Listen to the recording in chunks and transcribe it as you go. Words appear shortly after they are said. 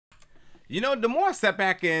You know, the more I sat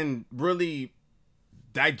back and really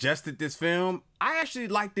digested this film, I actually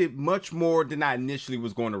liked it much more than I initially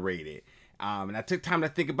was going to rate it. And I took time to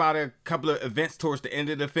think about a couple of events towards the end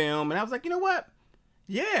of the film, and I was like, you know what?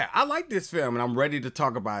 Yeah, I like this film, and I'm ready to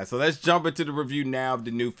talk about it. So let's jump into the review now of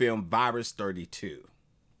the new film, Virus 32.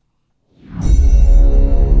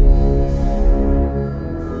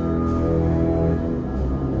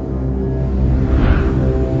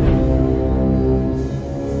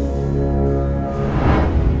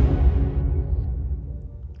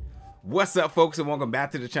 What's up, folks, and welcome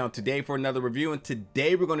back to the channel today for another review. And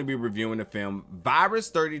today we're going to be reviewing the film Virus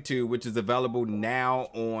 32, which is available now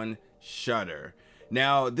on Shudder.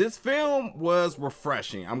 Now, this film was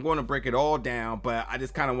refreshing. I'm going to break it all down, but I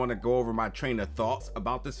just kind of want to go over my train of thoughts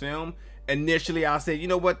about this film. Initially, I'll say, you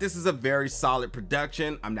know what, this is a very solid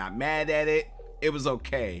production. I'm not mad at it. It was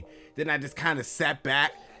okay. Then I just kind of sat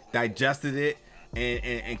back, digested it,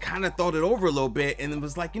 and kind of thought it over a little bit, and it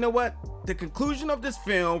was like, you know what, the conclusion of this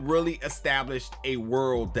film really established a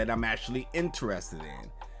world that I'm actually interested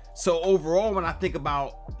in. So overall, when I think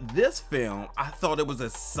about this film, I thought it was a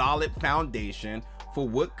solid foundation for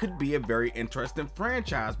what could be a very interesting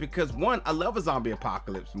franchise, because one, I love a zombie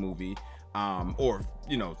apocalypse movie, or,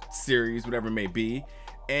 you know, series, whatever it may be.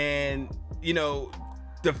 And, you know,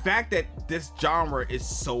 the fact that this genre is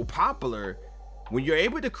so popular, when you're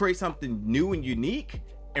able to create something new and unique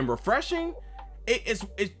and refreshing,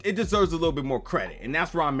 it deserves a little bit more credit. And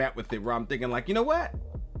that's where I'm at with it, where I'm thinking like, you know what?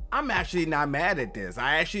 I'm actually not mad at this.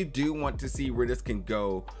 I actually do want to see where this can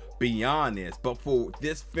go beyond this. But for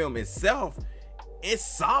this film itself, it's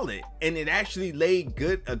solid, and it actually laid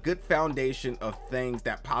a good foundation of things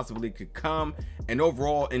that possibly could come. And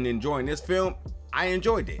overall, in enjoying this film, I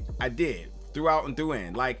enjoyed it. I did, throughout and through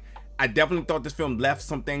in. Like, I definitely thought this film left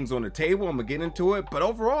some things on the table. I'm gonna get into it, but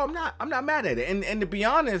overall, I'm not mad at it. And to be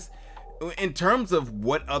honest, in terms of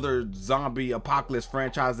what other zombie apocalypse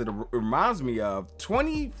franchise it reminds me of,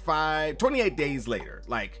 28 Days Later,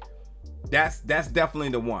 like that's definitely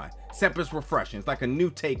the one. Except it's refreshing. It's like a new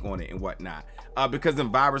take on it and whatnot. Because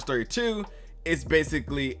in Virus 32, it's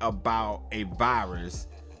basically about a virus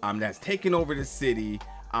that's taking over the city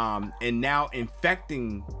and now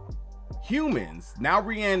infecting humans, now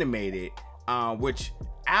reanimated, which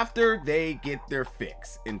after they get their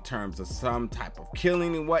fix in terms of some type of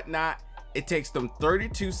killing and whatnot, it takes them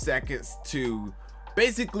 32 seconds to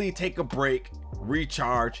basically take a break,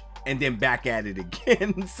 recharge, and then back at it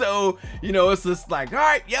again. So, you know, it's just like, all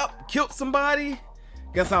right, yep, killed somebody,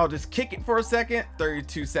 guess I'll just kick it for a second.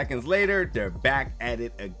 32 seconds later, they're back at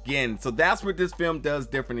it again. So that's what this film does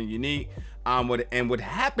different and unique. What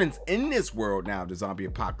happens in this world now, the zombie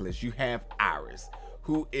apocalypse, you have Iris,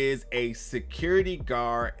 who is a security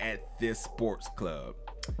guard at this sports club.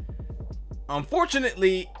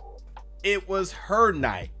 Unfortunately, it was her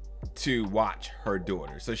night to watch her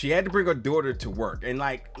daughter, so she had to bring her daughter to work. And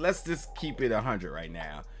like, let's just keep it 100 right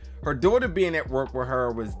now. Her daughter being at work with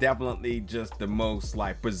her was definitely just the most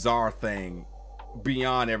like bizarre thing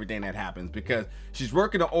beyond everything that happens, because she's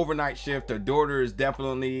working an overnight shift. Her daughter is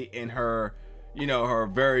definitely in her, you know, her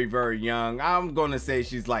very, very young. I'm gonna say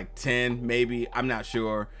she's like 10, maybe, I'm not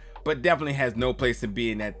sure, but definitely has no place to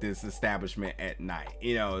be in at this establishment at night.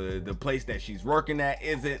 You know, the place that she's working at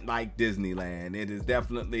isn't like Disneyland. It is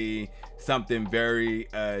definitely something very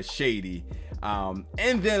shady. And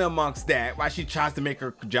then amongst that, while she tries to make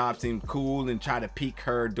her job seem cool and try to pique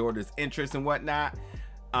her daughter's interest and whatnot,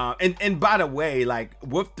 and by the way, like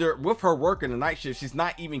with her working the night shift, she's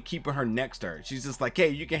not even keeping her next to her. She's just like, hey,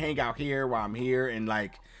 you can hang out here while I'm here. And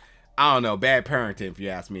like, I don't know, bad parenting if you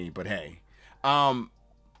ask me, but hey.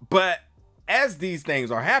 But as these things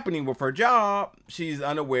are happening with her job, she's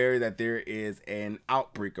unaware that there is an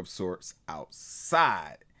outbreak of sorts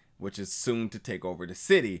outside, which is soon to take over the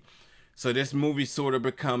city. So this movie sort of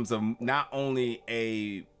becomes not only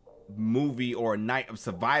a movie or a night of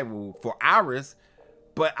survival for Iris,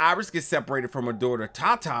 but Iris gets separated from her daughter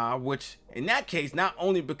Tata, which in that case not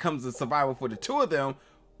only becomes a survival for the two of them,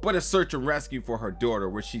 but a search and rescue for her daughter,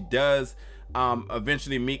 where she does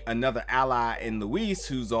eventually meet another ally in Luis,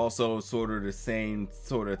 who's also sort of the same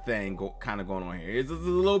sort of thing kind of going on here. It's a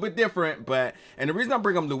little bit different, but, and the reason I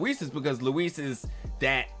bring up Luis is because Luis is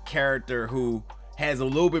that character who has a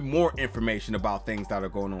little bit more information about things that are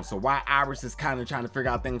going on. So while Iris is kind of trying to figure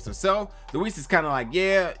out things herself, Luis is kind of like,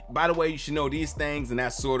 yeah, by the way, you should know these things, and that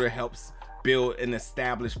sort of helps build an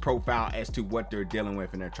established profile as to what they're dealing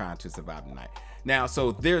with and they're trying to survive the night. Now,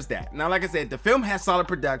 so there's that. Now, like I said, the film has solid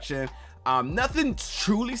production. Nothing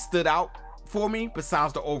truly stood out for me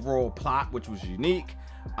besides the overall plot, which was unique.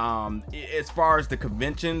 As far as the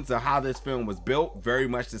conventions of how this film was built, very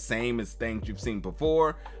much the same as things you've seen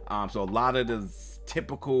before. So a lot of the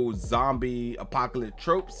typical zombie apocalypse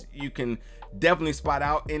tropes you can definitely spot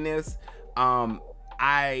out in this.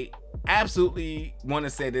 I absolutely want to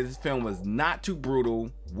say that this film was not too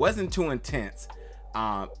brutal, wasn't too intense,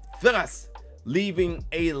 thus leaving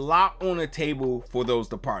a lot on the table for those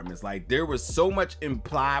departments. Like, there was so much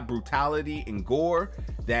implied brutality and gore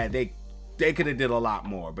that they could have did a lot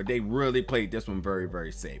more, but they really played this one very,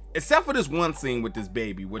 very safe, except for this one scene with this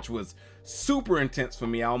baby, which was super intense for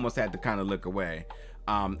me. I almost had to kind of look away.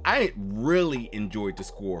 I really enjoyed the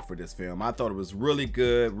score for this film. I thought it was really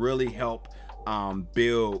good, really helped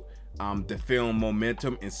build the film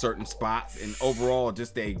momentum in certain spots, and overall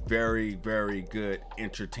just a very, very good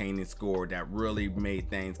entertaining score that really made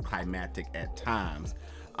things climactic at times.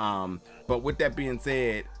 But with that being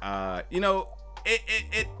said, you know,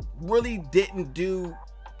 it really didn't do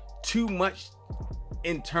too much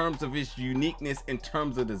in terms of its uniqueness, in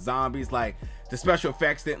terms of the zombies. Like, the special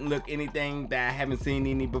effects didn't look anything that I haven't seen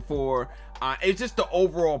any before. It's just the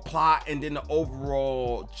overall plot, and then the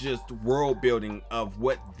overall just world building of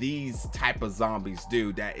what these type of zombies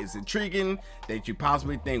do that is intriguing, that you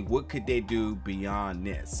possibly think, what could they do beyond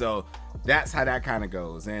this? So that's how that kind of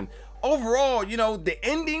goes. And overall, you know, the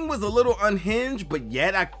ending was a little unhinged, but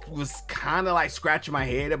yet I was kind of like scratching my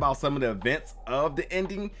head about some of the events of the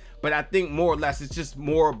ending. But I think more or less it's just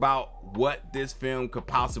more about what this film could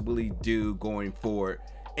possibly do going forward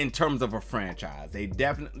in terms of a franchise. They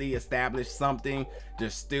definitely established something.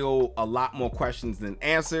 There's still a lot more questions than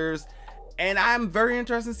answers, and I'm very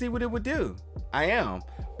interested to see what it would do. I am.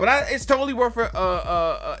 But it's totally worth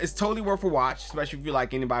it's totally worth a watch, especially if you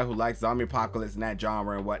like anybody who likes zombie apocalypse and that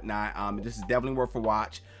genre and whatnot. This is definitely worth a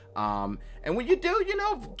watch. And when you do, you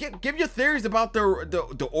know, give your theories about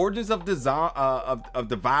the origins of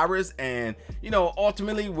the virus, and, you know,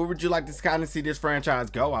 ultimately, where would you like to kind of see this franchise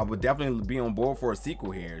go? I would definitely be on board for a sequel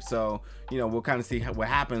here. So, you know, we'll kind of see what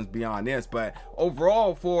happens beyond this. But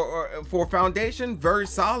overall, for Foundation, very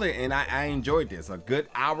solid, and I enjoyed this. A good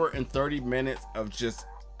hour and 30 minutes of just,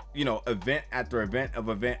 you know, event after event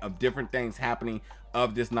of different things happening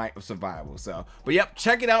of this night of survival. So, but yep,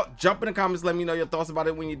 check it out. Jump in the comments, let me know your thoughts about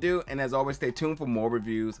it when you do, and as always, stay tuned for more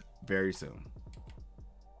reviews very soon.